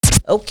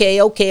Okay.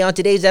 On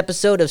today's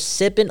episode of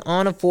Sippin'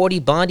 on a 40,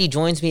 Bondi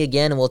joins me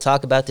again, and we'll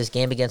talk about this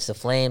game against the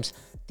Flames.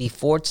 The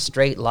fourth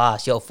straight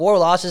loss. 4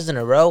 losses in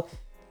a row.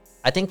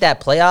 I think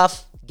that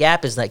playoff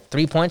gap is like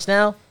 3 points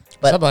now.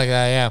 But something like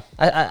that,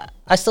 yeah.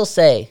 I still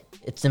say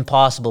it's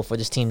impossible for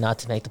this team not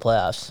to make the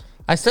playoffs.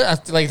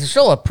 There's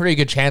still a pretty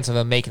good chance of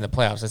them making the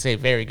playoffs. I'd say a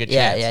very good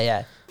chance.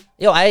 Yeah.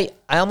 I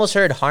almost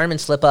heard Harmon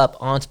slip up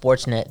on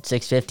Sportsnet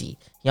 650.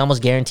 He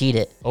almost guaranteed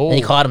it. And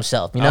he caught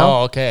himself, you know?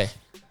 Oh, okay.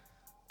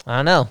 I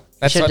don't know.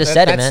 You should have just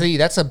said it, man.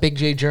 That's a big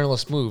J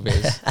journalist move.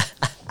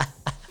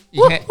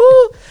 You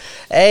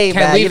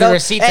can't leave the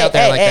receipts out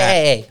there like that.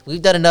 Hey,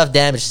 we've done enough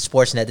damage to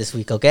Sportsnet this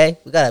week, okay?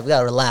 We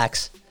gotta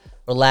relax.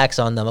 Relax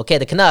on them. Okay,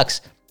 the Canucks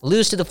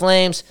lose to the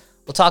Flames.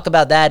 We'll talk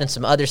about that and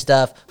some other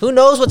stuff. Who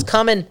knows what's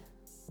coming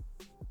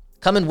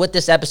with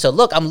this episode?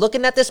 Look, I'm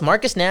looking at this.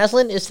 Marcus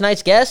Naslund is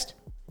tonight's guest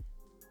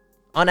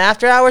on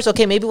After Hours.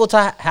 Okay, maybe we'll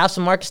have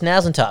some Marcus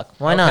Naslund talk.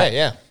 Why not? Okay,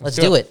 yeah. Let's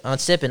do it on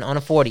Sippin' on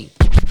a 40.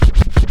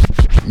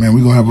 Man,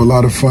 we're going to have a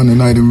lot of fun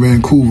tonight in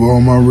Vancouver,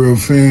 all my real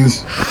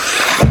fans.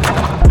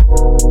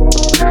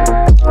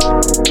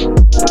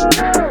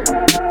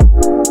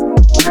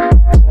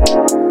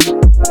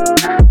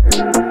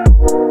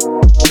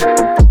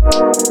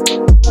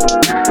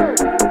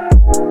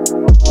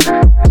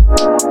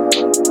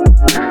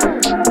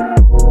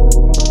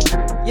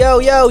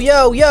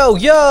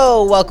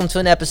 Yo. Welcome to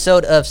an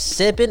episode of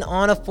Sippin'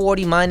 on a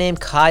 40. My name,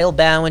 Kyle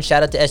Bowen.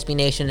 Shout out to SB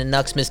Nation and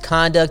Nux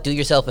Misconduct. Do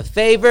yourself a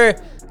favor.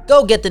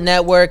 Go get the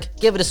network.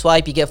 Give it a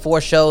swipe. You get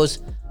 4 shows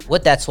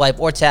with that swipe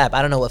or tap.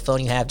 I don't know what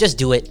phone you have. Just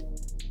do it.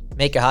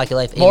 Make your hockey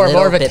life more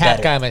little of a bit tap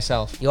better. guy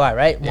myself. You are,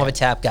 right? More of a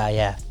tap guy,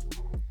 yeah.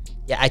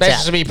 Yeah, I That's tap.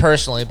 just me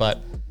personally, but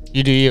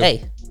you do you. Hey,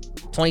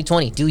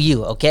 2020, do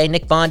you, okay?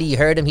 Nick Bondi, you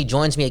heard him. He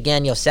joins me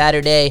again,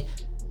 Saturday.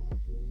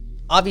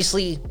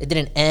 Obviously, it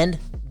didn't end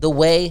the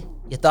way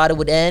you thought it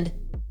would end.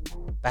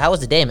 But how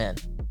was the day, man?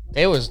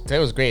 It was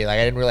great. Like,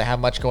 I didn't really have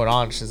much going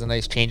on. It's just a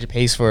nice change of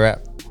pace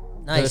for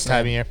this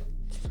time of year.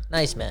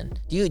 Nice, man.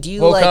 Do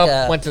you woke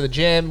up, went to the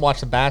gym, watched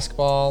the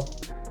basketball.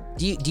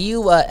 Do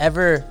you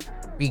ever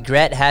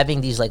regret having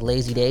these like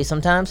lazy days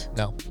sometimes?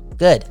 No.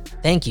 Good.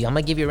 Thank you. I'm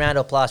gonna give you a round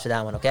of applause for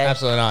that one, okay?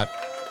 Absolutely not.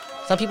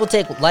 Some people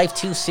take life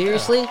too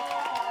seriously.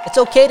 It's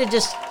okay to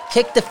just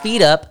kick the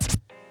feet up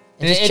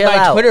and just chill out.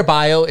 In my Twitter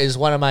bio is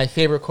one of my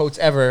favorite quotes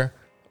ever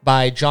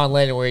by John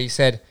Lennon, where he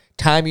said,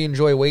 "Time you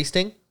enjoy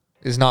wasting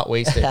is not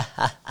wasted."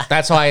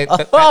 That's why.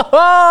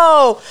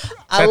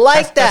 I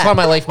like that. That's one of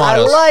my life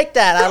mottos.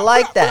 I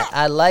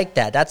like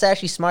that. That's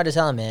actually smart as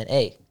hell, man.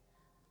 Hey,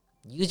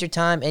 use your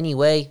time any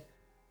way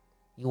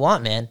you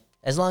want, man.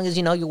 As long as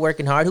you know you're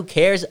working hard. Who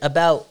cares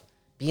about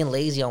being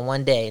lazy on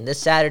one day? And this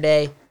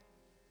Saturday,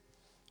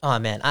 oh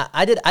man,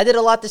 I did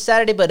a lot this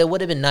Saturday, but it would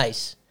have been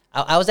nice.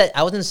 I was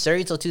in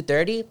Surrey till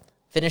 2:30.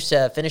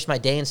 Finished my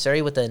day in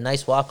Surrey with a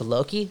nice walk with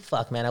Loki.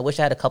 Fuck, man, I wish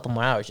I had a couple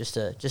more hours just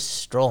to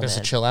stroll, man. Just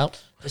to chill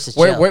out? Just to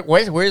chill.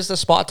 Where's the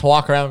spot to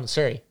walk around in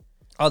Surrey?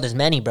 Oh, there's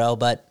many, bro,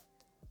 but...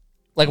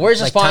 Like, where's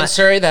the spot in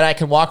Surrey that I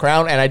can walk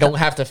around and I don't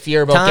have to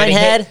fear about getting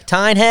hit?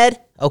 Tynehead,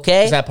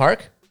 okay. Is that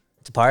park?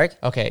 It's a park.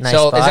 Okay, nice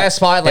so spot. is that a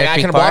spot, like, Bear I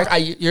Creek can Park? walk...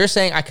 you're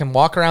saying I can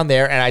walk around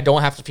there and I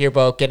don't have to fear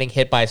about getting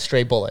hit by a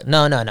stray bullet?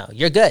 No.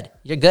 You're good.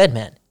 You're good,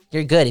 man.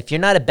 You're good. If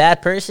you're not a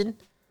bad person...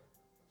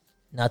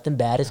 Nothing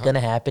bad is gonna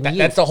happen to you.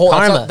 That's the whole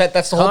karma.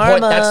 That's the whole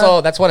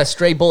point. That's what a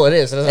stray bullet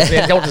is.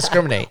 They don't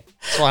discriminate.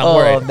 That's why I'm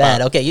worried. Oh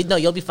man. Okay,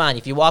 you'll be fine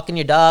if you're walking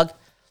your dog,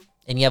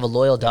 and you have a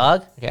loyal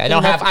dog. Okay, I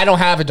don't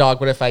have a dog,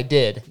 but if I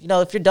did,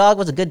 if your dog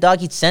was a good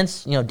dog, he'd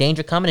sense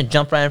danger coming and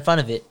jump right in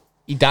front of it.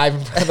 You dive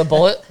in front of the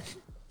bullet.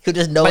 He'll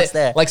just know it's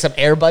there. Like some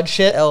Air Bud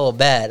shit. Oh,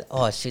 bad.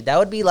 Oh shit, that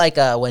would be like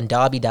when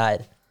Dobby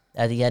died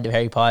at the end of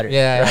Harry Potter.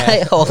 Yeah. Right.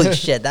 Yeah. Holy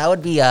shit, that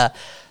would be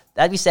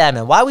That'd be sad,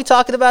 man. Why are we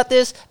talking about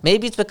this?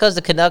 Maybe it's because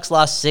the Canucks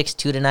lost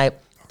 6-2 tonight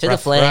to the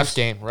Flames.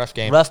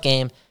 Rough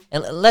game.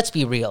 And let's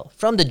be real.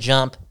 From the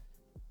jump,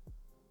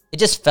 it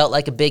just felt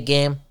like a big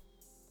game.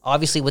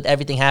 Obviously, with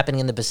everything happening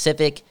in the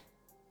Pacific,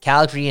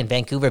 Calgary and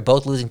Vancouver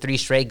both losing 3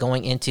 straight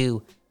going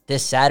into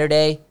this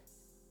Saturday.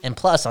 And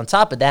plus, on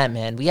top of that,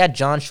 man, we had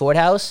John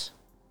Shorthouse.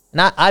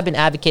 And I've been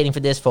advocating for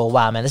this for a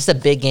while, man. This is a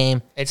big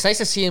game. It's nice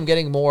to see him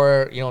getting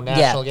more,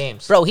 national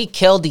games. Bro, he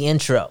killed the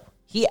intro.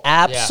 He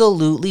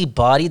absolutely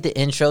bodied the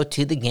intro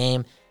to the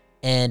game,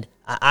 and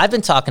I've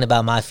been talking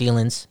about my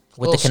feelings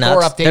with the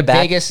Canucks. Score update: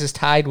 Vegas is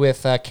tied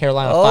with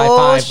Carolina 5-5.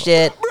 Oh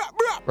shit!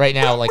 Right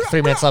now, like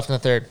 3 minutes left in the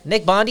third.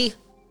 Nick Bondi,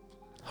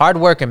 hard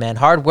worker, man,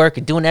 hard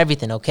worker, doing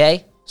everything.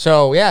 Okay.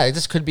 So yeah,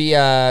 this could be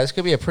a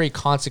pretty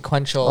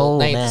consequential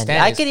night. Man.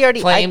 I could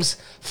already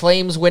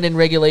Flames win in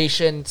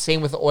regulation.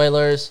 Same with the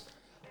Oilers.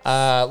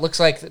 Looks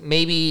like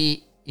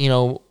maybe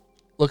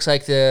looks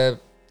like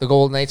the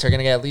Golden Knights are going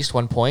to get at least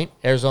 1 point.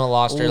 Arizona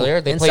lost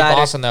earlier. They played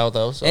Boston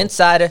though. So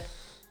Insider.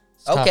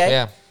 Okay. Tough,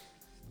 yeah.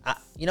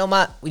 You know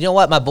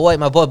what? My boy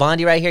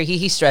Bondi right here.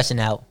 He's stressing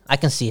out. I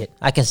can see it.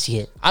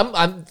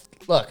 I'm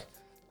look.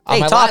 Hey,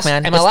 talk,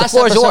 man. The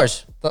floor is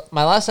yours.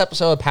 My last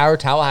episode of Power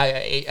Towel,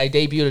 I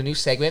debuted a new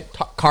segment,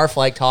 Car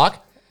Flag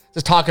Talk.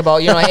 Just talk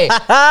about, hey,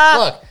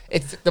 look,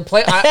 It's the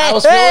play. I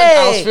was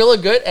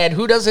feeling good. And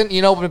who doesn't?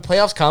 You know, when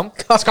playoffs come,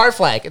 Scar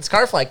Flag. It's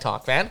Scar Flag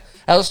talk, man.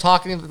 I was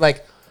talking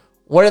like,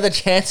 what are the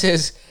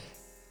chances?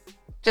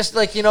 Just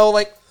like, you know,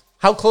 like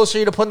how close are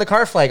you to putting the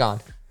car flag on?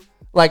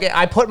 Like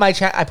I put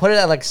it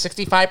at like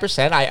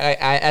 65%.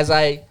 As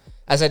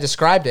I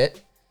described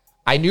it,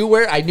 I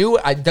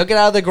dug it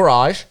out of the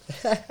garage.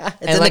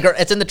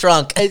 It's in the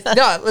trunk.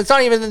 No, it's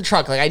not even in the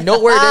trunk. Like I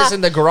know where it is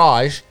in the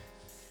garage,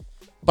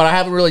 but I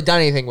haven't really done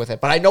anything with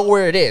it. But I know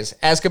where it is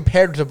as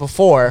compared to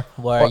before,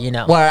 where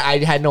I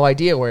had no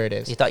idea where it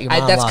is. You thought your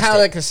mom That's lost kind of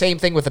it. like the same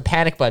thing with the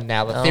panic button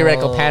now, the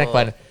theoretical panic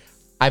button.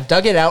 I've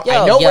dug it out.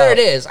 I know where it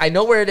is.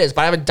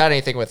 But I haven't done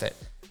anything with it.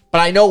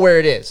 But I know where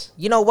it is.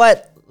 You know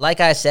what? Like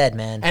I said,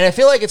 man. And I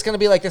feel like it's going to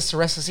be like this the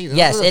rest of the season.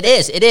 Yes, it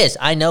is. It is.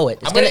 I know it.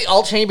 I'm going to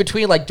alternate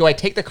between, like, do I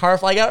take the car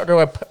flag out or do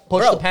I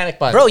push the panic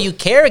button? Bro, you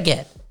care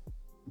again.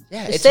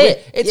 Yeah, it's weird.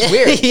 It's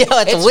weird.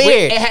 It's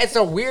weird. It's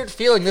a weird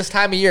feeling this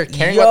time of year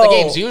caring about the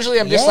games.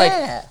 Usually I'm just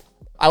like,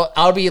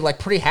 I'll be like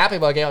pretty happy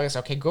about a game. Like,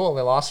 okay, cool.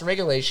 They lost in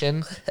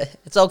regulation.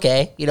 It's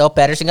okay. You know,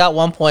 Pedersen got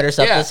 1 point or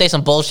something. Yeah. Let's say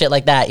some bullshit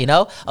like that, you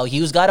know? Oh,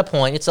 Hughes got a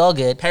point. It's all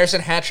good.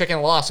 Pedersen hat trick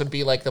and loss would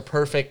be like the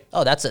perfect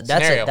that's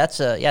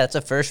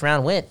a first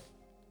round win.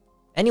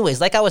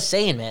 Anyways, like I was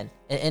saying, man,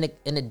 and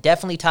it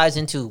definitely ties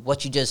into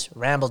what you just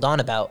rambled on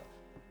about.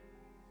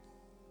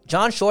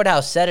 John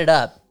Shorthouse set it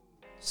up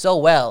so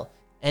well,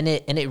 and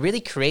it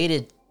really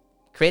created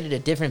a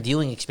different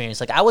viewing experience.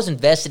 Like I was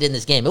invested in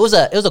this game. It was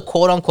a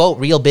quote unquote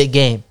real big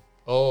game.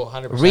 Oh,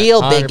 100%.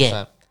 Real big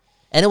game.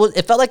 And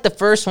it felt like the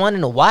first one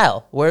in a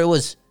while where it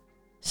was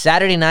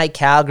Saturday night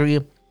Calgary,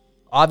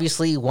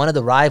 obviously one of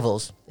the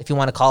rivals, if you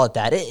want to call it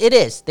that. It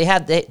is. They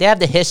have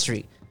the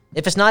history.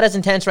 If it's not as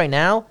intense right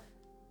now,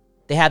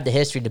 they have the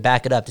history to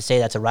back it up to say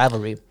that's a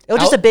rivalry. It was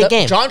just a big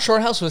game. John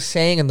Shorthouse was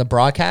saying in the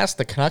broadcast,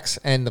 the Canucks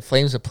and the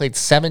Flames have played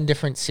 7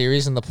 different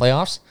series in the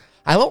playoffs.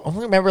 I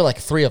only remember like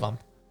 3 of them.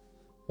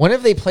 When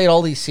have they played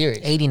all these series?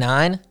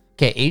 89.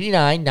 Okay,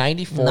 89,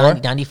 94,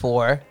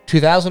 94.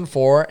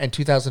 2004, and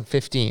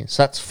 2015.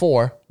 So that's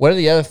 4. What are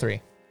the other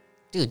 3?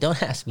 Dude,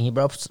 don't ask me,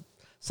 bro.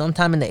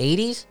 Sometime in the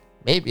 80s?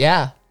 Maybe,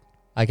 yeah.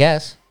 I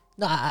guess.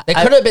 No, they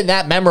couldn't have been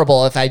that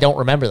memorable if I don't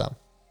remember them.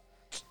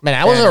 Man,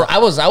 I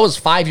was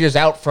 5 years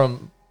out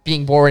from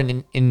being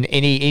born in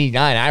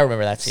 89. I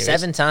remember that series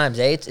 7 times.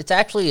 It's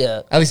actually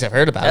at least I've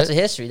heard about That's a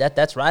history.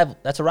 That's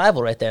a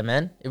rival right there,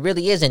 man. It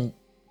really is. And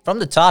from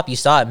the top, you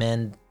saw it,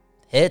 man.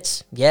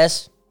 Hits,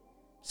 yes.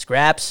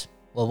 Scraps.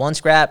 Well, 1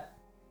 scrap.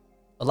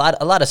 A lot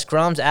of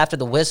scrums after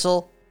the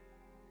whistle.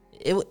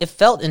 It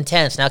felt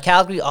intense. Now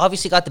Calgary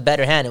obviously got the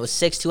better hand. It was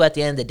 6-2 at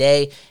the end of the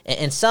day,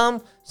 and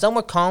some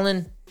were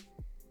calling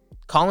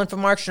for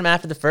Markstrom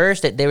after the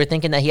first. That they were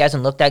thinking that he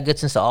hasn't looked that good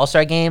since the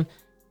All-Star game.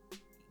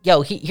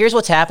 Yo, here's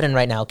what's happening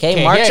right now,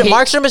 okay?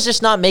 Markstrom is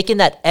just not making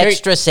that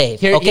extra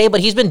save, okay? But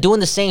he's been doing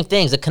the same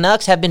things. The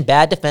Canucks have been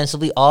bad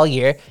defensively all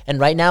year, and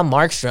right now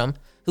Markstrom,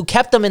 who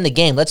kept them in the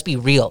game, let's be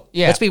real.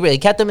 Yeah. Let's be real. He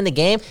kept them in the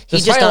game.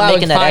 He's just not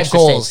making that extra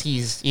goals,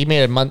 save. He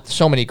made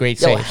so many great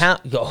saves.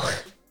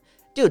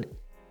 Dude,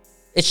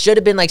 it should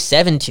have been like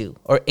 7-2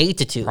 or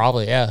 8-2.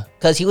 Probably, yeah.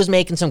 Because he was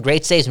making some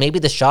great saves. Maybe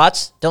the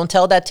shots don't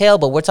tell that tale,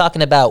 but we're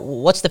talking about,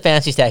 what's the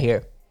fancy stat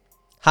here?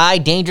 High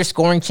danger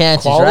scoring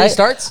chances, Quality right?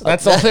 starts?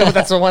 That's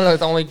the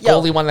only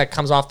goalie one that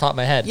comes off the top of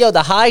my head. Yo,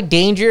 the high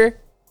danger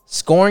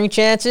scoring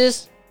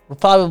chances were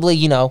probably,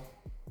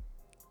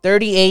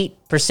 38%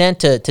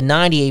 to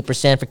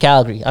 98% for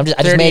Calgary. I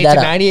just made that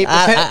up. 98%?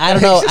 I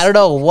don't know. I don't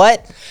know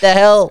what the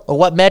hell or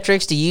what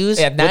metrics to use.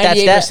 Yeah,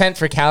 98%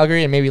 for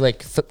Calgary and maybe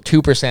like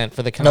 2%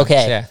 for the Canucks.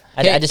 Okay. Yeah.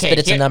 I just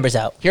spitted some numbers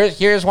out.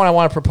 Here's one I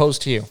want to propose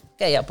to you.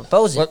 Okay, yeah,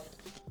 propose it.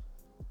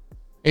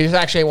 It's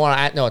actually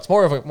it's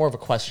more of a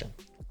question.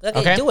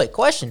 Okay, do it.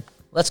 Question.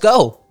 Let's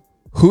go.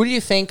 Who do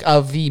you think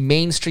of the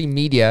mainstream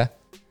media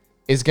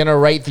is gonna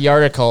write the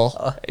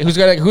article? Who's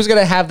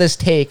gonna have this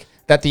take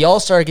that the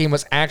All-Star game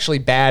was actually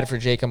bad for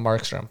Jacob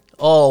Markstrom?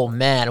 Oh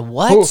man,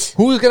 what?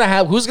 Who's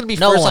gonna be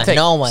first on take?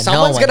 No one.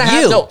 Someone's gonna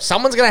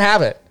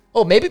have it.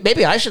 Oh,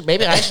 maybe I should.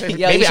 Maybe I should.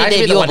 Yo, you should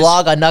debut a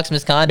blog on Nucks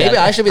misconduct. Maybe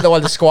I should be the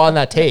one to squaw on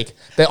that take.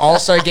 The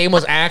All-Star game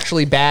was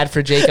actually bad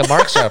for Jacob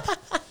Markstrom.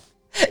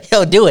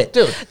 Yo, do it,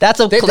 dude. That's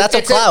a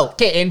clout.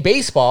 Okay, in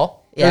baseball.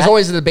 There's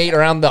always a debate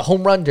around the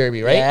home run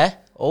derby, right? Yeah.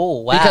 Oh,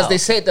 wow. Because they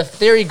say the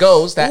theory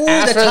goes that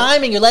after the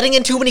timing, you're letting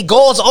in too many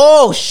goals.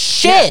 Oh,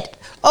 shit. Yeah.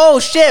 Oh,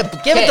 shit.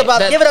 Give it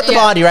up to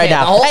Bondi right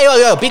now. Hey,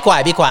 yo, be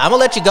quiet. I'm going to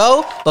let you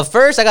go. But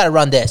first, I got to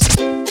run this.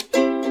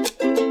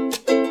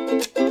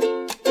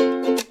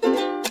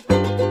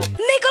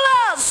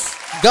 Nicholas!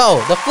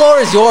 Go. The floor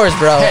is yours,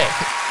 bro.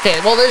 Okay,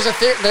 well,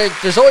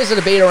 there's always a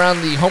debate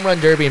around the home run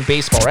derby in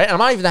baseball, right? I'm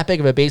not even that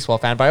big of a baseball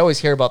fan, but I always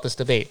hear about this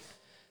debate.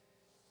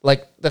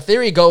 Like, the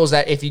theory goes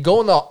that if you go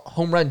in the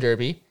home run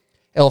derby,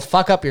 it'll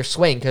fuck up your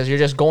swing because you're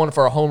just going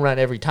for a home run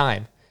every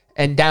time.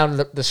 And down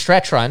the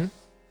stretch run,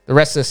 the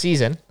rest of the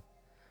season,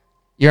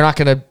 you're not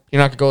gonna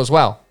go as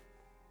well.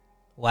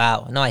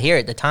 Wow. No, I hear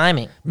it. The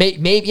timing.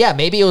 Maybe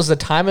it was the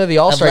timing of the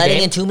All-Star game.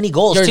 Letting in too many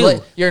goals,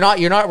 too. You're not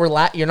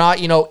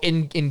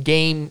in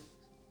game.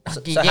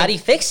 So how do you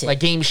fix it? Like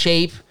game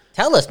shape,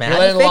 Tell us, man. You're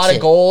letting a lot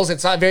of goals.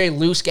 It's not a very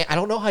loose game. I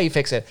don't know how you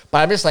fix it, but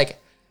I'm just like,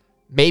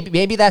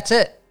 maybe that's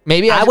it.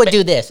 Maybe I would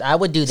do this.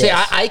 See,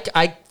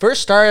 I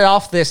first started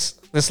off this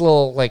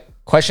little like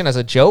question as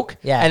a joke.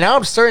 Yeah. And now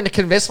I'm starting to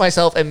convince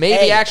myself it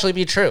may actually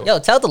be true. Yo,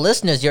 tell the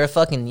listeners you're a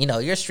fucking,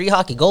 you're a street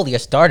hockey goalie, you're a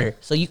starter.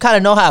 So you kind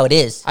of know how it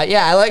is. I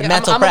like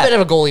I'm a bit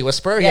of a goalie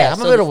whisperer. Yeah,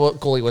 I'm a bit of a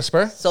goalie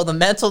whisperer. So the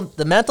mental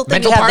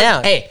thing you have part,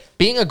 down. Hey,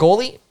 being a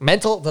goalie,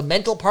 the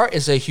mental part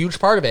is a huge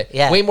part of it.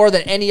 Yeah. Way more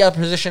than any other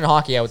position in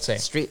hockey, I would say.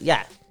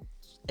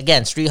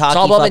 Again, street hockey. It's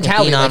all about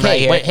mentality.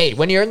 Like,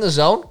 when you're in the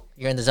zone,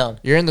 you're in the zone.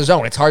 You're in the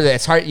zone. It's hard.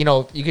 You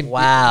can you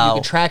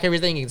can track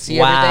everything. You can see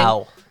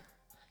everything.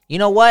 You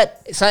know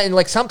what? It's not,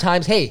 like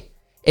sometimes,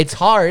 it's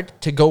hard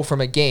to go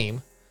from a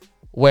game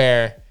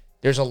where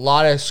there's a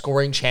lot of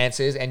scoring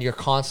chances and you're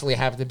constantly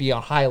having to be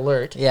on high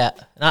alert. Yeah.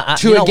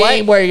 To a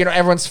game where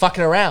everyone's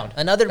fucking around.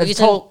 Another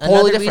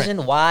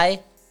reason why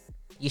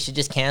you should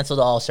just cancel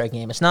the All-Star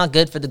game. It's not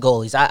good for the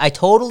goalies. I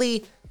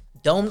totally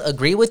don't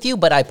agree with you,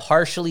 but I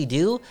partially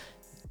do,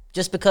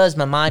 just because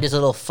my mind is a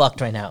little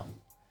fucked right now.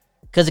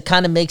 Because it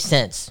kind of makes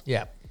sense.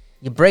 Yeah.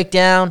 You break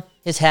down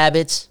his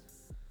habits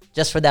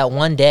just for that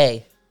one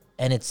day.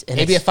 And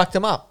maybe it fucked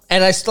him up.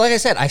 And like I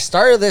said, I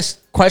started this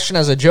question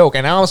as a joke,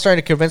 and now I'm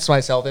starting to convince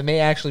myself it may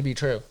actually be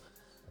true.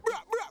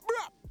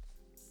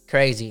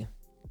 Crazy,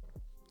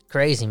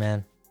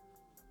 man.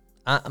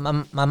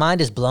 My mind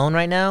is blown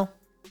right now,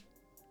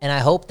 and I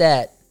hope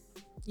that,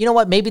 you know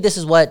what? Maybe this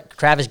is what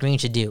Travis Green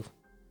should do.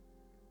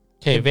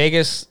 Okay,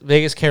 Vegas,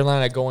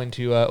 Carolina go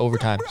into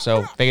overtime,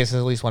 so Vegas is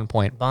at least 1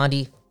 point.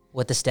 Bondi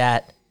with the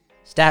stat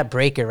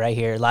breaker right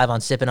here, live on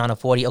Sipping on a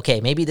 40.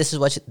 Okay, maybe this is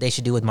what they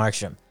should do with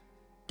Markstrom.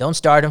 Don't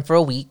start him for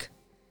a week.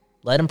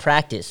 Let him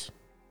practice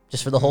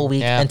just for the whole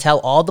week and tell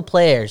all the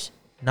players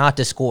not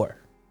to score.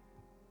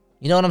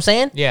 You know what I'm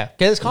saying? Yeah.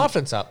 Get his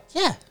confidence up.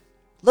 Yeah. A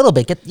little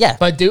bit.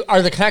 But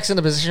are the Canucks in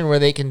a position where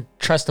they can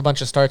trust a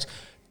bunch of starts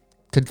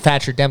to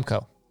Thatcher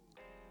Demko?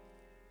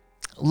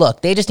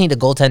 Look, they just need a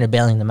goaltender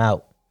bailing them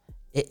out.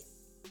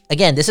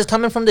 Again, this is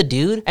coming from the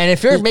dude. And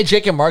if you're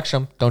Jacob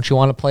Markstrom, don't you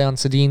want to play on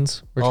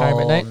Sedin's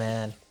retirement night? Oh,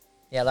 man.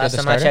 Yeah, last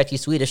time I checked,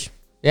 he's Swedish.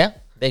 Yeah.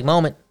 Big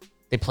moment.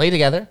 They play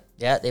together.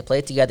 Yeah, they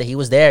played together. He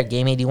was there,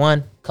 game 81,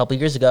 a couple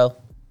years ago.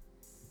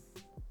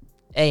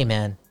 Hey,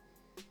 man,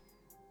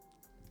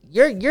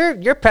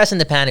 you're pressing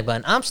the panic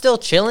button. I'm still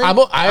chilling. I'm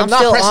not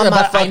still pressing on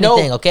my fucking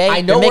thing. Okay,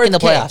 I know you're making the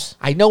playoffs.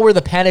 I know where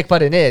the panic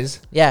button is.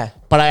 Yeah,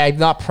 but I have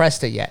not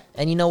pressed it yet.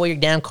 And you know where your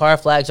damn car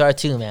flags are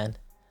too, man.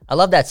 I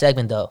love that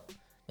segment though.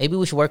 Maybe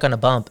we should work on a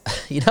bump.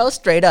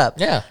 Straight up.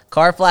 Yeah,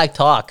 car flag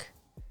talk.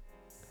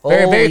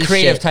 Very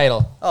creative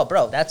title. Oh,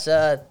 bro, that's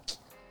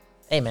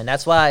hey, man,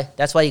 that's why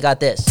you got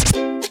this.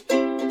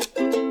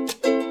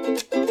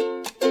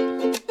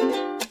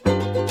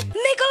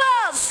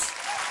 Nicholas!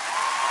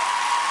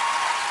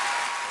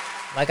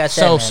 Like I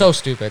said, so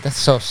stupid. That's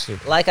so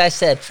stupid. Like I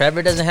said,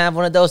 Trevor doesn't have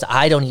one of those.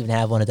 I don't even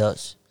have one of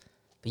those.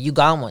 But you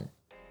got one.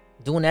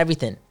 Doing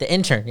everything. The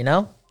intern,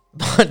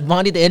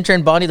 Bondi the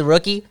intern, Bondi the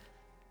rookie.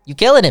 You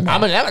killing it,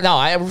 man.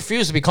 I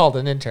refuse to be called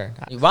an intern.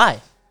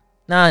 Why?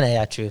 No,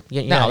 yeah, true.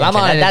 I'm not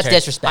an intern. That's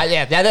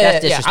disrespect.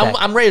 That's disrespect.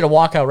 I'm ready to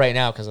walk out right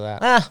now because of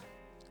that.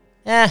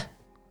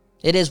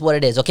 It is what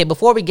it is. Okay,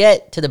 before we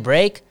get to the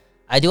break,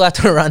 I do have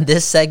to run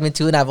this segment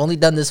too, and I've only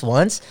done this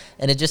once,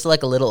 and it's just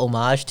like a little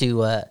homage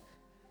to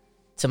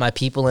my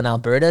people in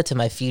Alberta, to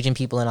my Fijian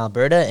people in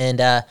Alberta, and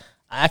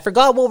I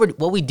forgot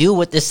what we do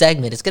with this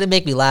segment. It's gonna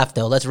make me laugh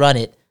though. Let's run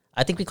it.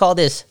 I think we call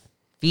this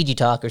Fiji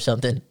talk or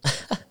something.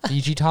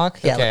 Fiji talk?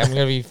 Yeah. Okay, I'm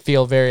gonna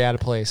feel very out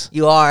of place.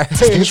 You are.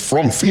 He's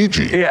from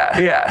Fiji.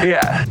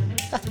 Yeah.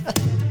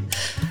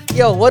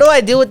 Yo, what do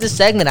I do with this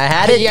segment? I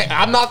had it. Yeah,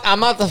 I'm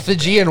not the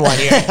Fijian one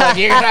here. Like,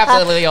 you're gonna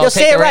have to Yo, take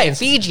say it right. reins.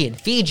 Fijian.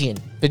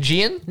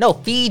 Fijian? No,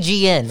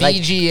 Fijian.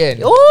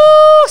 Fijian.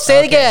 Ooh, say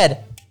it again.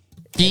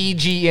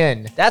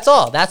 Fijian. That's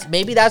all.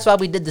 Maybe that's why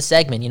we did the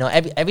segment.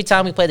 Every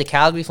time we play the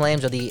Calgary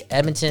Flames or the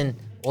Edmonton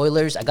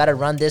Oilers, I gotta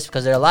run this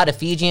because there are a lot of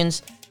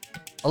Fijians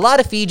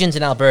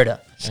in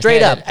Alberta.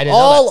 Straight up,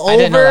 all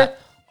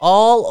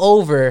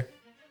over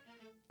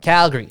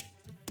Calgary.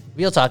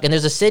 Real talk. And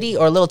there's a city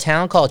or a little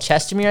town called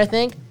Chestermere, I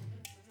think.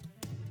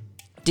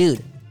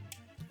 Dude,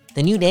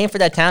 the new name for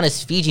that town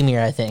is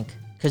Fijimere, I think,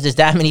 because there's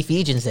that many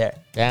Fijians there.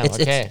 Yeah,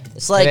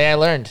 it's like today I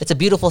learned. It's a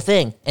beautiful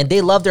thing, and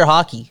they love their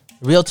hockey.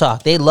 Real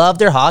talk. They love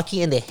their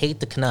hockey and they hate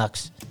the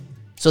Canucks.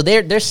 So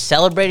they're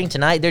celebrating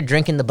tonight. They're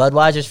drinking the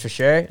Budweisers for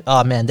sure.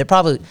 Oh man, they're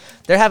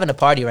having a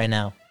party right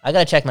now. I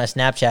gotta check my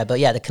Snapchat, but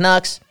yeah, the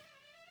Canucks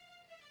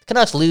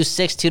lose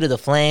 6-2 to the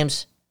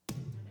Flames,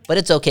 but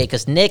it's okay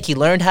because Nick he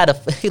learned how to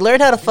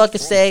fucking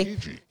say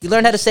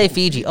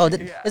Fiji. Oh,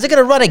 is it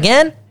gonna run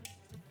again?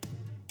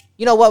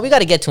 You know what? We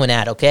gotta get to an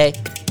ad, okay?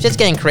 Just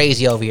getting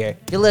crazy over here.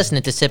 You're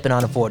listening to Sipping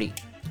on a 40.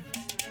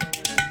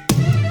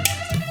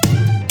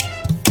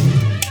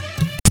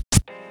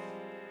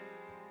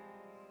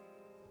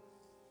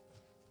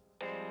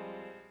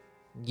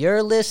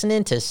 You're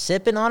listening to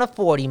Sipping on a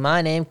 40.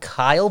 My name,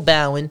 Kyle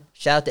Bowen.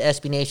 Shout out to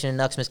SB Nation and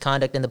Nucks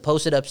Misconduct in the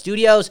Posted Up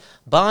Studios.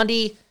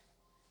 Bondi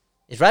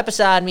is right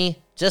beside me.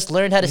 Just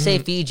learned how to say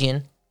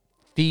Fijian.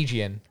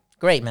 Fijian.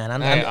 Great, man.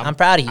 I'm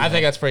proud of you. I man.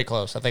 think that's pretty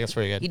close. I think that's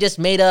pretty good. He just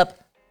made up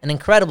an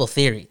incredible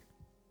theory.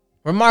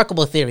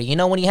 Remarkable theory. You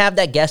know, when you have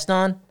that guest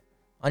on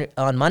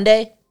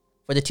Monday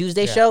for the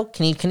Tuesday show,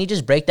 can you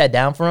just break that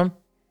down for him?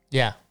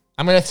 Yeah.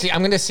 I'm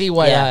gonna see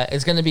what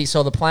it's gonna be.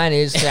 So the plan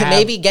is to have,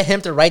 maybe get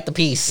him to write the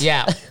piece.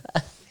 Yeah.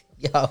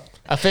 Yo.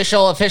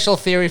 Official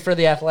theory for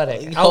the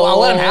Athletic. I'll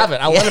let him have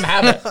it. I'll let him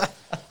have it.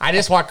 I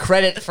just want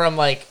credit from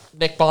like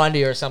Nick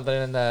Bondi or something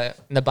in the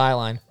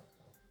byline.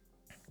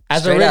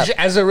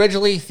 As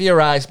originally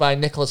theorized by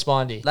Nicholas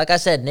Bondi. Like I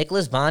said,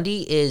 Nicholas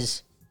Bondi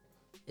is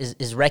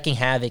wrecking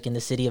havoc in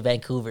the city of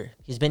Vancouver.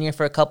 He's been here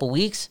for a couple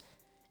weeks,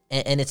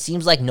 and it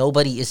seems like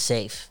nobody is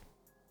safe.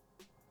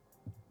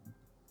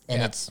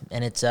 And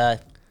it's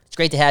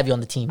great to have you on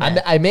the team, man.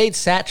 I made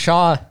Sat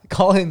Shaw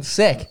call in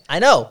sick. I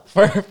know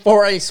for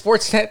a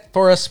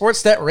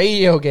Sportsnet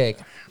radio gig.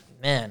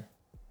 Man,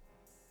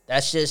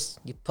 that's just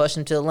you push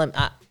him to the limit.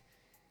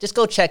 Just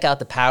go check out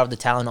The Power of the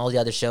Talent and all the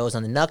other shows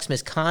on the Nucks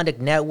Misconduct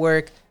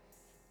Network.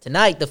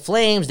 Tonight, the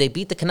Flames, they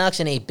beat the Canucks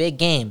in a big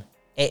game.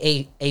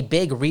 A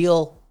big,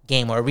 real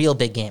game, or a real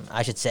big game,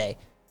 I should say.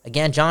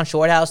 Again, John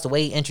Shorthouse, the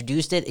way he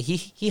introduced it,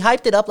 he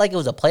hyped it up like it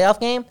was a playoff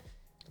game.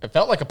 It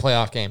felt like a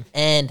playoff game.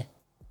 And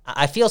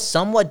I feel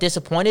somewhat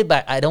disappointed,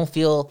 but I don't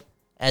feel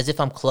as if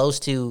I'm close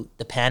to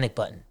the panic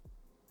button.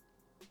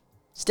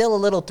 Still a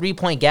little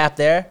 3-point gap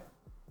there.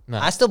 No.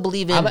 I still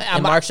believe in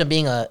Markstrom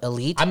being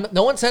elite.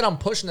 No one said I'm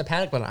pushing the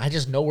panic button. I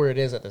just know where it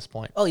is at this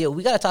point. Oh, yeah,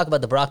 we got to talk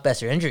about the Brock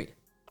Besser injury.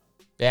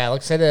 Yeah,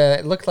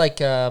 it looked like...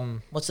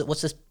 What's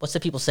the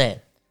people saying?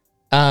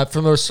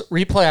 From the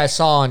replay I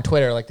saw on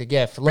Twitter, like the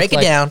GIF. Break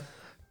it down.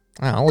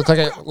 I don't know, it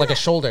looked like a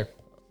shoulder.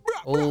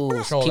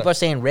 Oh, people are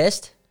saying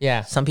wrist?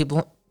 Yeah. Some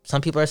people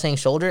are saying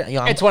shoulder.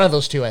 It's one of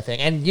those two, I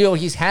think. And,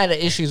 he's had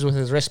issues with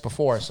his wrist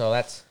before, so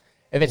if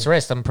it's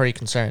wrist, I'm pretty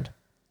concerned.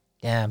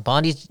 Yeah,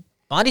 Bondi's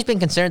been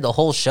concerned the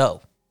whole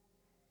show.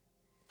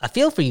 I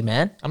feel for you,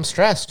 man. I'm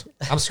stressed.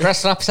 I'm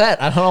stressed and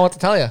upset. I don't know what to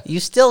tell you. You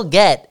still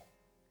get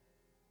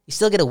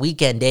a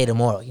weekend day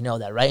tomorrow. You know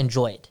that, right?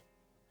 Enjoy it.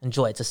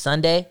 It's a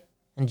Sunday.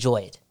 Enjoy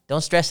it.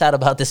 Don't stress out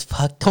about this.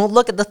 Don't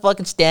look at the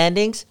fucking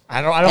standings.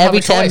 I don't every have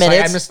a 10 choice.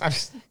 minutes. I'm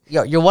just...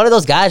 You're one of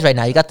those guys right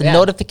now. You got the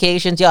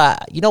notifications. Yeah,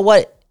 you know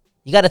what?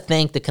 You got to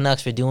thank the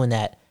Canucks for doing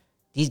that.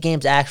 These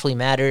games actually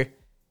matter,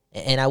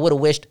 and I would have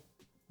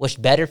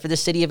wished better for the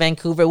city of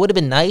Vancouver. It would have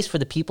been nice for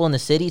the people in the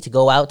city to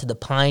go out to the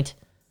Pint,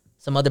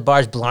 some other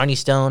bars, Blarney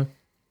Stone,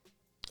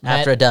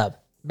 after a dub.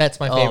 Met's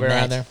my favorite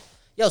around there.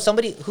 Yo,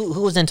 somebody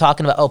who was in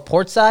talking about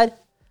Portside.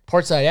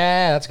 Portside,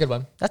 yeah, that's a good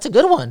one. That's a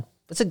good one.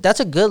 That's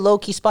a good low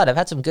key spot. I've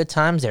had some good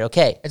times there.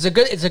 Okay, it's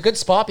a good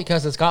spot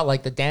because it's got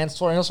like the dance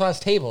floor and also has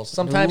tables.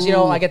 Sometimes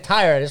I get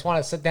tired. I just want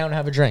to sit down and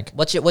have a drink.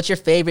 What's your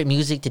favorite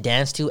music to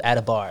dance to at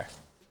a bar?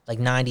 Like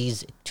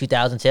 90s,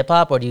 2000s hip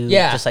hop, or do you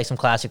just like some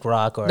classic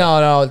rock? Or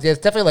no, it's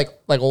definitely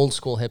like old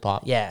school hip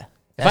hop. Yeah,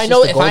 if I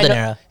know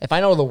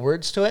the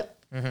words to it,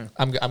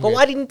 I'm good. But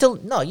why do you need to?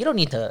 No, you don't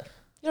need to.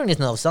 You don't need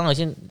to know the songs.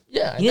 You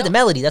need the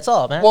melody. That's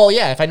all, man. Well,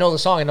 yeah. If I know the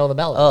song, I know the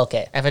melody. Oh,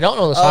 okay. If I don't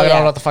know the song, I don't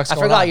know what the fuck's going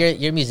on. I forgot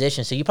you're a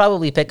musician, so you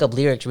probably pick up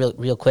lyrics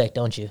real quick,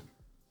 don't you?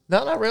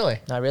 No, not really.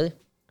 Not really?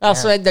 Oh,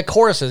 so the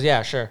choruses,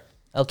 yeah, sure.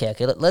 Okay.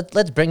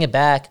 Let's bring it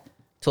back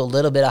to a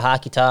little bit of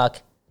hockey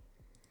talk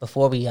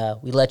before we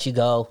let you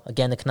go.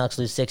 Again, the Canucks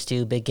lose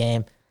 6-2, big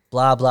game,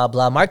 blah, blah,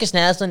 blah. Marcus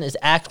Naslund is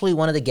actually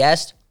one of the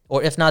guests,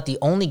 or if not the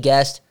only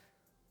guest,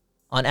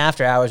 on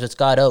After Hours with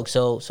Scott Oak.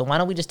 So why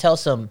don't we just tell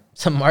some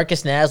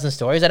Marcus Naslund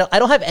stories? I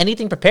don't have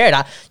anything prepared.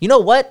 You know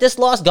what? This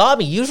loss got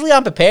me. Usually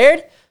I'm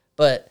prepared,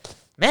 but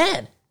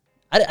man,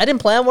 I didn't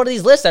plan one of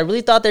these lists. I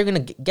really thought they were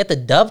gonna get the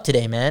dub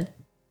today, man.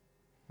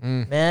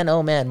 Man,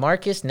 oh man,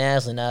 Marcus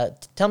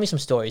Naslund. Tell me some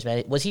stories,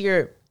 man. Was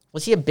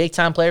he a big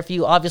time player for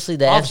you? Obviously,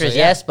 the answer is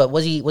yes, but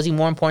was he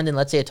more important than,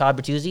 let's say, a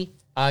Todd Bertuzzi?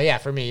 Yeah,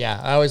 for me, yeah.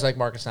 I always like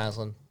Marcus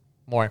Naslund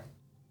more.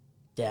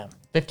 Damn.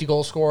 50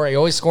 goal scorer. He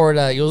always scored.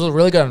 He was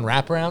really good on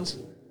wraparounds.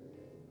 That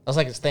was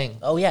like his thing.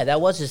 Oh yeah, that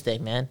was his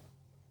thing, man.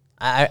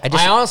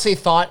 I honestly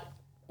thought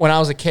when I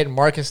was a kid,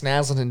 Marcus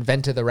Naslund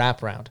invented the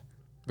wraparound.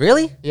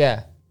 Really?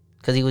 Yeah.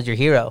 Because he was your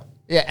hero.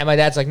 Yeah, and my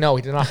dad's like, no,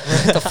 he did not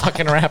invent the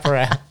fucking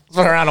wraparound. It's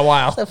been around a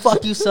while.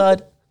 Fuck you,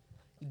 son.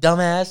 You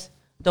dumbass.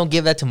 Don't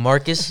give that to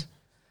Marcus.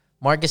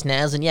 Marcus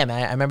Naslund, yeah,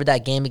 man. I remember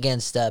that game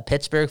against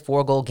Pittsburgh,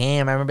 4-goal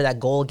game. I remember that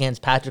goal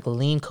against Patrick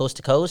Lalime, coast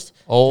to coast.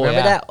 Oh,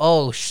 remember that?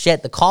 Oh,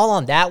 shit. The call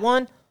on that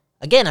one,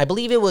 again, I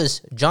believe it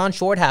was John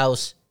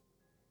Shorthouse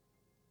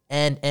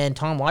and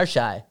Tom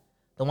Larshai,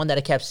 the one that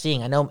I kept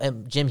seeing. I know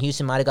Jim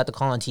Houston might have got the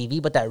call on TV,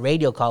 but that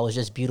radio call was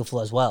just beautiful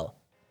as well.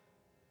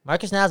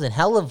 Marcus Naslund,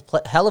 hell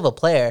of a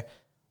player.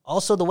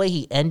 Also, the way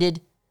he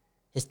ended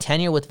his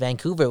tenure with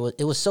Vancouver,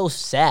 it was so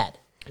sad.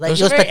 Like,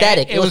 it was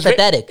pathetic. It was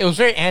pathetic. It was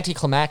very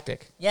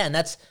anticlimactic. Yeah, and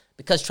that's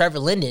because Trevor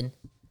Linden,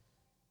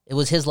 it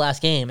was his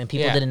last game, and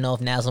people didn't know if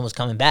Naslund was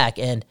coming back.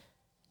 And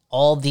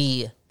all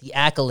the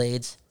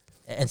accolades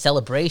and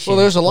celebration. Well,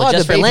 there's a lot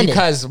of debate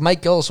because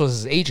Mike Gillis was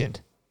his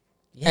agent.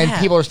 Yeah. And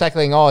people are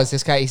speculating, is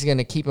this guy, is he going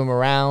to keep him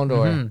around?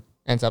 Or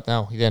ends up,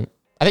 no, he didn't.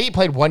 I think he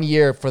played 1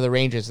 year for the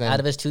Rangers. Then Out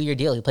of his 2-year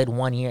deal, he played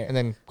 1 year. and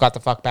then got the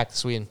fuck back to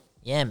Sweden.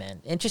 Yeah, man.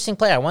 Interesting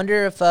player. I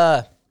wonder if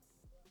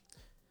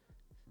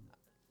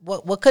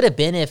what could have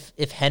been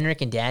if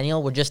Henrik and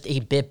Daniel were just a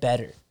bit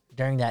better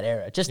during that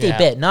era. Just a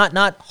bit. Not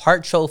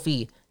Hart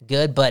Trophy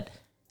good, but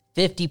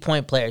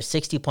 50-point players,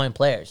 60-point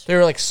players. They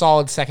were like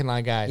solid second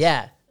line guys.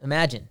 Yeah,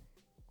 imagine.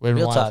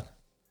 Real talk.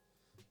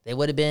 They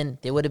would have been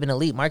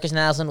elite. Marcus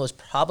Naslund was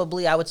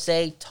probably, I would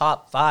say,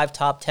 top 5,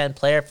 top 10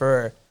 player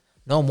for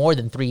no more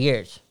than 3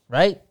 years,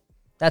 right?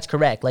 That's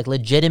correct. Like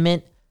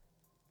legitimate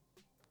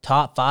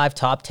top 5,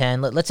 top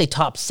 10. Let's say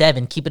top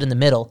 7. Keep it in the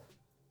middle.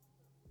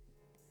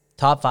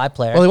 Top 5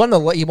 player.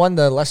 Well, he won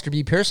the Lester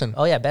B. Pearson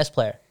Oh yeah, best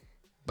player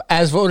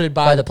as voted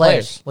by the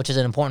players. which is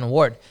an important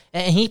award.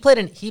 And he played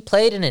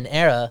in an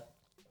era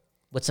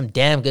with some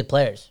damn good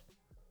players,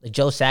 like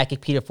Joe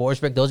Sakic, Peter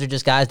Forsberg. Those are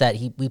just guys that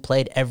we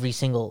played every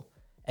single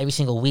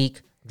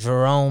week.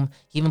 Jerome,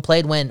 he even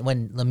played when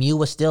Lemieux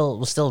was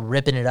still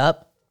ripping it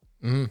up.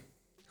 Mm.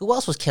 Who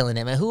else was killing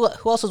it, man? Who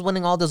else was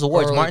winning all those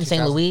awards? Early Martin 2000s.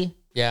 St. Louis.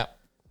 Yeah.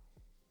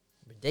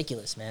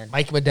 Ridiculous, man.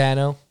 Mike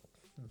Modano.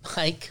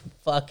 Mike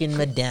fucking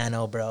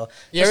Modano, bro.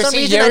 You For ever some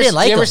seen, reason, you I ever, didn't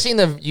like you ever him. seen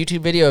the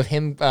YouTube video of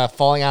him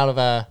falling out of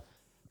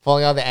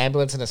the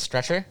ambulance in a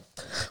stretcher?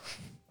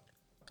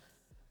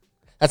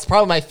 That's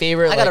probably my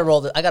favorite. I gotta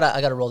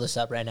roll this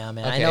up right now,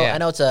 man. Okay, I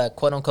know it's a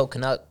quote unquote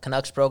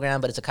Canucks program,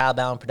 but it's a Kyle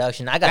Ballin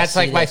production. That's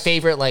like my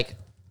favorite, like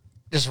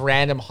just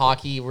random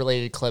hockey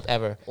related clip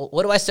ever.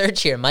 What do I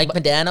search here? Mike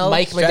Modano?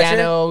 Mike Stretcher?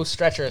 Modano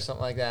stretcher or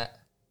something like that.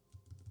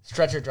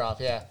 Stretcher drop,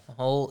 yeah.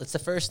 It's the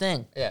first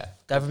thing. Yeah.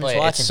 Government's Play it.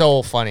 watching. It's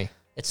so funny.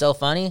 It's so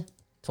funny.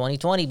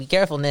 2020. Be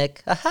careful,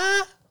 Nick.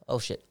 Aha. Oh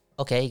shit.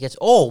 Okay, he gets.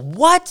 Oh,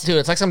 what? Dude,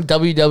 it's like some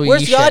WWE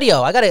Where's shit. the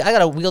audio? I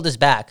gotta wheel this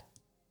back.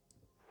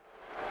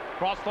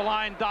 Cross the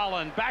line,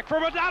 Dolan. Back for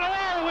Modano.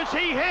 Oh, was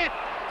he hit?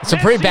 It's a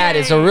pretty bad.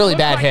 It's a really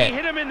bad Looked like hit. He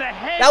hit him in the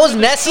head. That was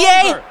with his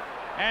Messier? shoulder.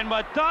 And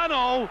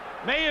Modano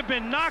may have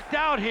been knocked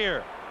out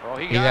here. Well,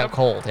 he got him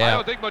cold, yeah. I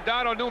don't think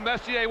Modano knew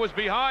Messier was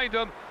behind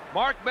him.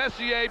 Mark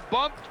Messier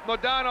bumped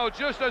Modano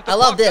just as the I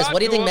love puck this. got What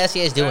do you to think him,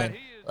 Messier's doing? and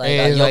he is Like,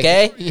 Hey, you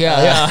okay?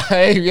 Yeah.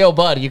 Hey, yo,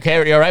 bud, you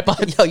okay? You all right,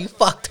 bud? Yo, you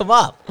fucked him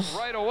up.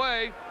 right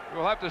away.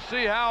 We'll have to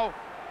see how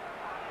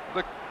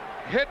the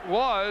hit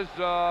was.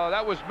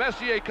 That was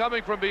Messier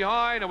coming from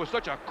behind. It was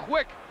such a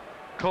quick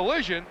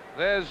collision.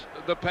 There's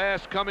the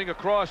pass coming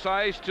across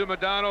ice to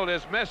Modano.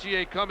 There's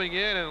Messier coming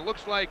in, and it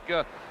looks like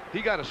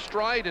he got a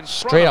stride in front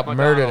Straight of up Modano.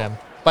 murdered him.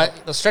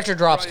 But the stretcher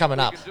drop's coming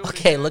up.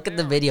 Okay, look at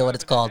the video. What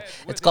it's called?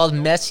 It's called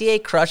Messier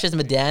crushes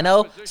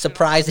Modano.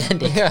 Surprise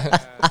ending.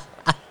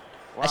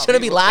 I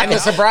shouldn't be laughing. And the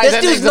surprise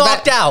This dude's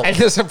knocked out. And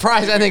the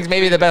surprise ending's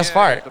maybe the best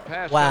part. The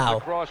pass Wow.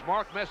 across.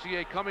 Mark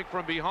Messier coming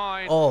from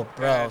behind. Oh,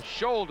 bro. and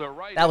shoulder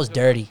right That was into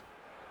dirty.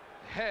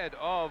 the head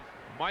of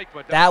Mike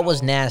Modano. That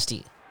was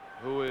nasty.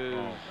 Who is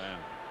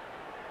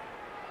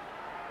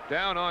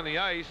down on the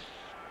ice.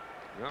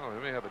 No, they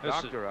may have a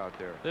doctor out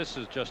there. This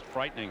is just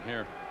frightening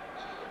here.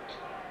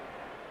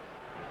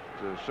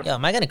 Yo,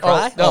 am I gonna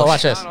cry? No, Oh,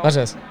 watch this. Watch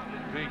this.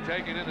 Being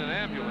taken in an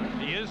ambulance.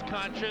 He is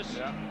conscious.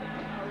 Yeah.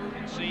 You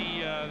can see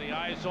the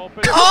eyes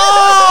open.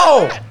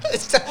 Oh!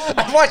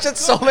 I've watched it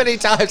so many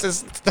times. It's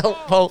still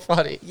so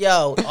funny.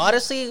 Yo,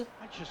 honestly,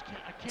 I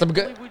can't Some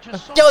good- believe we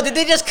just saw yo, did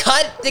they just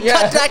cut? They Yeah.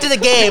 cut back to the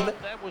game.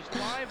 that was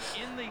live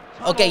in the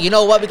tunnel. Okay, you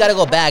know what? We gotta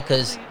go back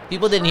because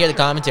people didn't hear the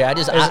commentary.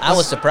 I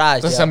was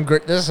surprised. This is yo.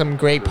 this is some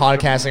great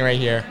podcasting right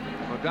here.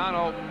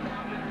 Modano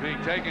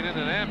being taken in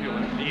an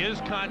ambulance. He is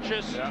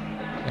conscious. Yeah.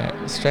 Yeah,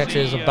 the stretcher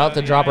is See, about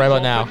to the drop right eyes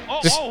about now. open. Oh,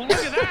 Just- oh, look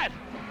at that.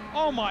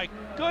 Oh, my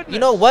goodness. You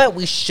know what?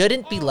 We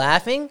shouldn't be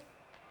laughing,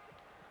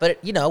 but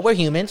you know we're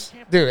humans.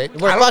 Dude,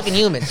 We're fucking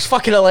humans. It's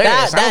fucking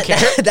hilarious. I don't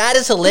care. That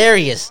is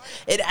hilarious.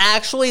 It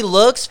actually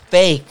looks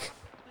fake.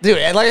 Dude,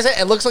 and like I said,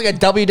 it looks like a And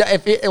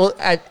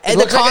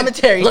the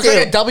commentary, looks too.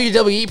 like a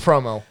WWE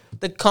promo.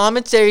 The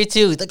commentary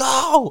too. It's like,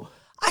 oh,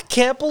 I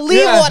can't believe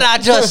Yeah. what I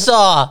just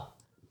saw.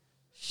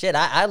 Shit,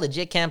 I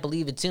legit can't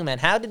believe it too, man.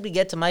 How did we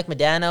get to Mike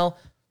Modano?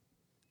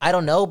 I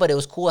don't know, but it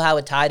was cool how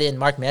it tied in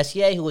Mark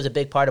Messier, who was a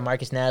big part of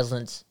Marcus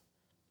Naslund's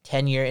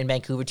tenure in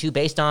Vancouver too,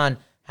 based on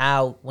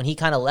how when he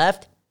kind of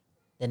left,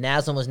 then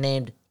Naslund was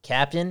named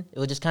captain. It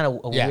was just kind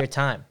of a weird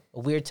time.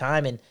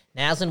 And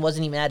Naslund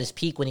wasn't even at his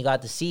peak when he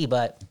got to C,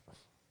 but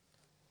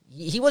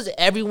he was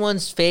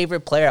everyone's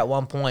favorite player at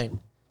one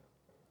point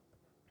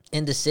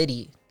in the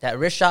city. That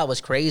wrist shot was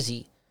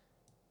crazy.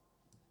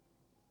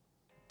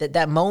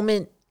 That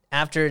moment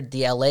after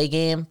the LA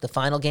game, the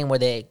final game where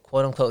they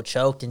quote unquote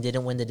choked and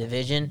didn't win the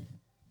division,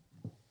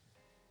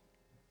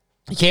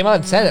 He came out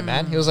and said it,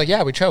 man. He was like,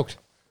 "Yeah, we choked."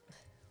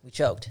 we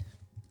choked.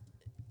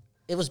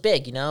 It was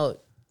big, you know.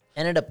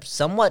 Ended up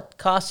somewhat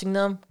costing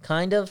them,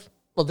 kind of.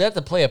 Well, they have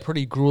to play a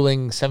pretty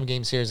grueling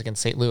 7-game series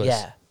against St. Louis.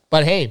 Yeah.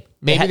 But hey,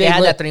 maybe they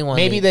had that 3-1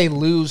 Maybe lead. they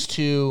lose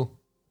to.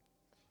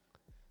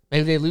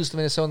 Maybe they lose to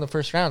Minnesota in the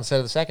first round instead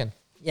of the second.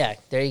 Yeah,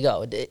 there you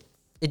go. It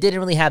didn't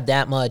really have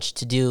that much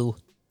to do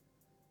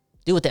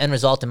with the end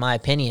result, in my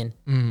opinion.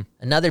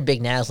 Another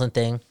big Naslund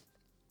thing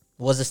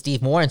was the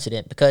Steve Moore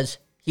incident, because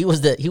he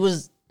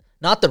was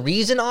not the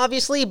reason,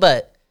 obviously,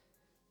 but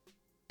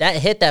that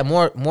hit that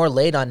more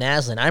laid on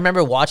Naslund. I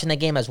remember watching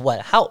that game as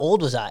what? How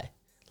old was I?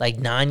 Like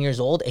 9 years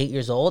old, 8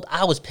 years old.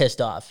 I was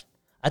pissed off.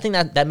 I think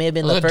that may have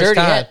been the first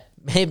time.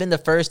 May have been the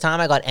first time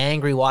I got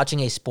angry watching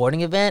a sporting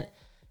event.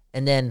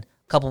 And then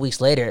a couple weeks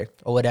later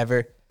or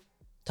whatever,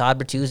 Todd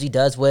Bertuzzi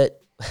does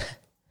what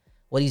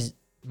he's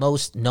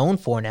most known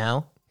for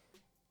now.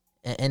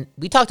 And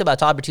we talked about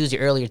Todd Bertuzzi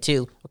earlier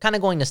too. We're kind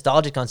of going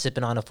nostalgic on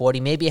sipping on a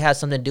 40. Maybe it has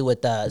something to do with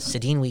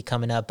Sedin week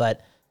coming up,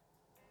 but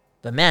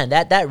man,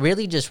 that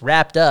really just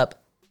wrapped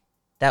up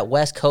that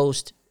West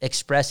Coast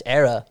Express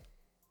era,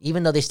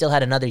 even though they still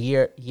had another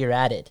year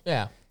at it.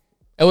 Yeah.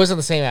 It wasn't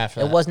the same after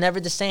that. It was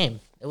never the same.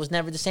 It was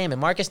never the same. And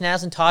Marcus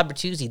Naslund, Todd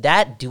Bertuzzi,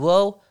 that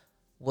duo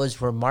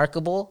was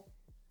remarkable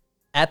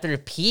at their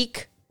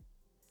peak.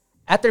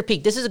 At their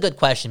peak, this is a good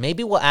question.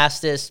 Maybe we'll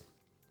ask this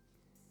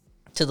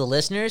to the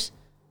listeners.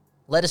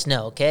 Let us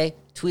know, okay?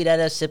 Tweet at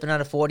us, Sipping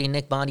on a 40,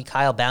 Nick Bondi,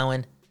 Kyle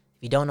Bowen. If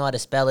you don't know how to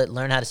spell it,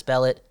 learn how to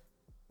spell it.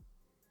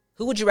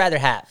 Who would you rather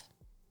have?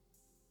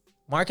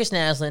 Marcus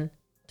Naslund,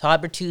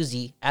 Todd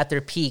Bertuzzi at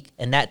their peak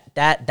and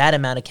that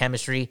amount of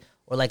chemistry,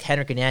 or like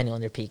Henrik and Daniel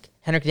in their peak?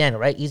 Henrik and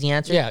Daniel, right? Easy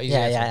answer? Yeah, easy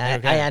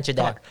answer. I answered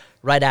that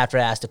right after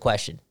I asked the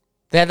question.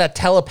 They had that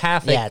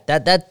telepathic. Yeah,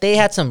 that they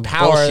had some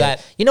power. Bullshit.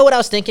 That you know what I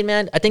was thinking,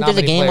 man? I think there's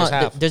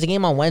a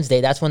game on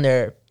Wednesday. That's when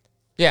the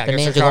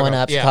names are going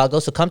up. Yeah. Chicago.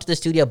 So come to the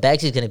studio.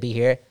 Begsy's going to be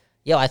here.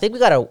 Yo, I think we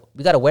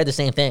gotta wear the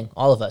same thing,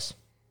 all of us.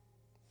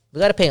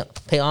 We gotta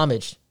pay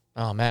homage.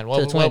 Oh man,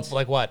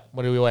 like what?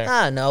 What do we wear?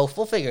 I don't know.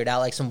 We'll figure it out.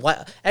 Like some white.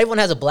 Everyone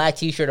has a black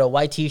T-shirt or a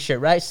white T-shirt,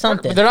 right?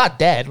 Something. But they're not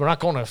dead. We're not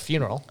going to a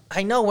funeral.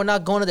 I know we're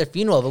not going to their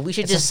funeral, but we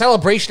should It's a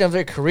celebration of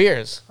their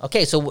careers.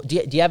 Okay, so do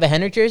you have a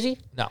Henrik jersey?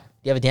 No.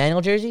 Do you have a Daniel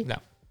jersey? No.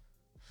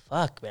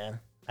 Fuck, man.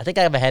 I think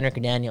I have a Henrik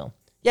and Daniel.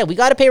 Yeah, we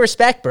got to pay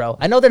respect, bro.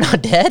 I know they're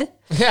not dead.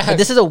 Yeah. But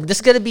this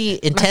is going to be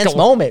intense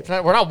moment.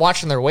 We're not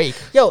watching their wake.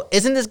 Yo,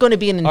 isn't this going to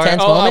be an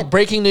intense moment?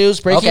 Breaking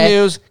news.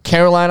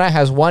 Carolina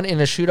has won in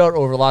a shootout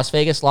over Las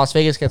Vegas. Las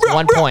Vegas gets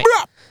 1 point.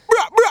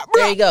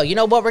 There you go. You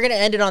know what? We're going to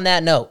end it on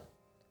that note.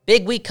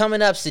 Big week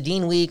coming up,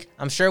 Sedin week.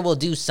 I'm sure we'll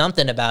do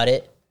something about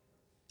it.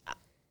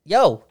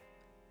 Yo,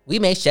 we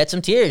may shed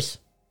some tears.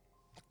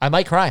 I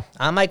might cry.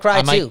 I might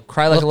cry too.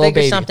 Cry like a little baby.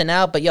 We'll figure something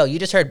out. But yo, you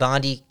just heard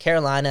Bondi.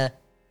 Carolina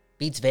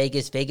beats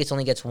Vegas. Vegas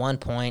only gets 1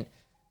 point.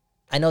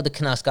 I know the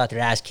Canucks got their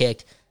ass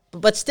kicked,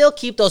 but still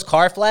keep those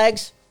car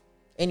flags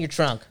in your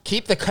trunk.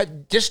 Keep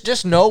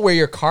just know where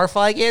your car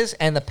flag is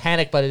and the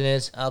panic button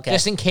is. Okay.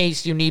 Just in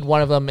case you need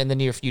one of them in the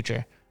near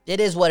future. It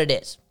is what it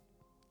is.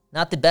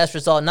 Not the best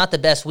result, not the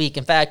best week.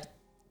 In fact,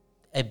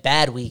 a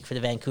bad week for the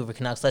Vancouver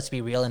Canucks. Let's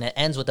be real, and it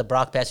ends with a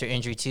Brock Boeser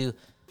injury too.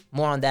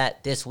 More on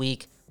that this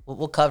week.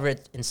 We'll cover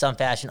it in some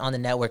fashion on the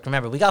network.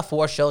 Remember, we got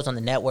 4 shows on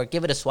the network.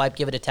 Give it a swipe,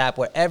 give it a tap.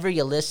 Wherever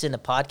you listen to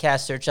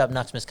podcasts, search up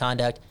Nucks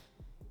Misconduct.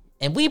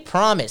 And we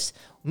promise,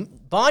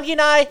 Bondi and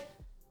I,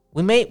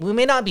 we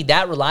may not be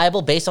that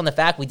reliable based on the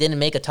fact we didn't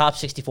make a top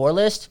 64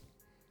 list.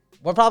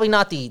 We're probably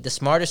not the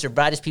smartest or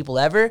brightest people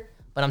ever,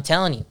 but I'm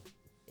telling you,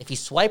 if you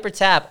swipe or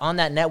tap on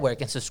that network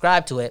and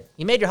subscribe to it,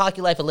 you made your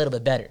hockey life a little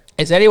bit better.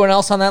 Is anyone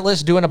else on that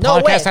list doing a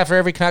podcast after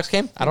every Canucks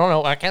game? I don't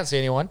know. I can't see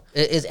anyone.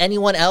 Is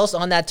anyone else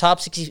on that top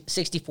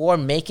 64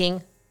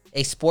 making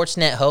a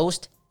Sportsnet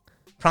host?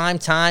 Prime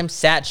time,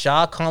 Sat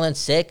Shaw, Colin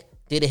Sick,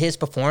 due to his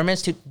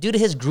performance, due to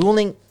his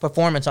grueling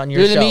performance on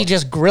your show. Due to me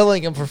just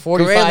grilling him for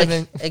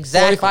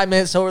 45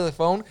 minutes over the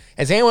phone.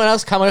 Is anyone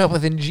else coming up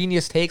with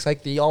ingenious takes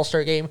like the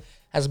All-Star game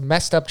has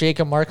messed up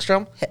Jacob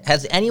Markstrom?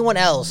 Has anyone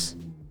else...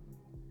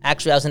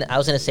 Actually, I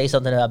was gonna say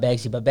something about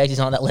Begsy, but Begsy's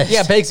on that list.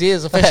 Yeah, Begsy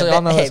is officially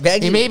on the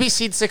list. He may be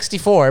seed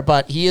 64,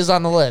 but he is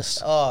on the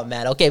list. Oh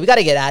man, okay, we got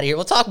to get out of here.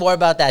 We'll talk more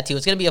about that too.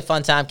 It's gonna be a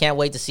fun time. Can't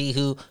wait to see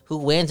who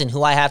wins and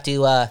who I have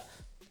to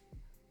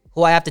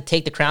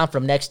take the crown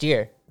from next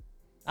year.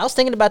 I was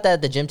thinking about that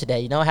at the gym today.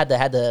 You know, I had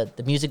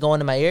the music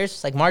going in my ears.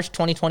 It's like March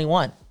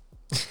 2021.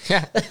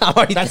 Yeah, I'm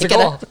already thinking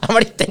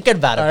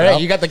about it. All right, bro.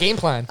 You got the game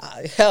plan.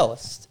 Hell,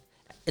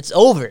 it's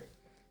over.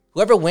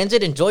 Whoever wins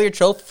it, enjoy your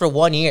trophy for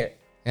 1 year.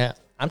 Yeah.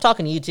 I'm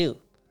talking to you too.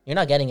 You're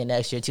not getting it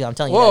next year too. I'm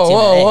telling you.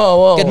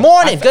 Whoa. Good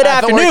morning. Good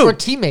afternoon. We're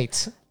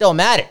teammates. Don't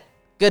matter.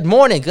 Good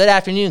morning. Good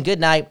afternoon. Good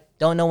night.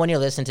 Don't know when you're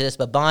listening to this,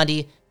 but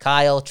Bondi,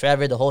 Kyle,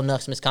 Trevor, the whole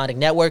Nucks Misconduct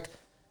Network,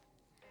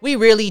 we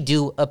really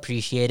do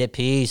appreciate it.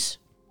 Peace.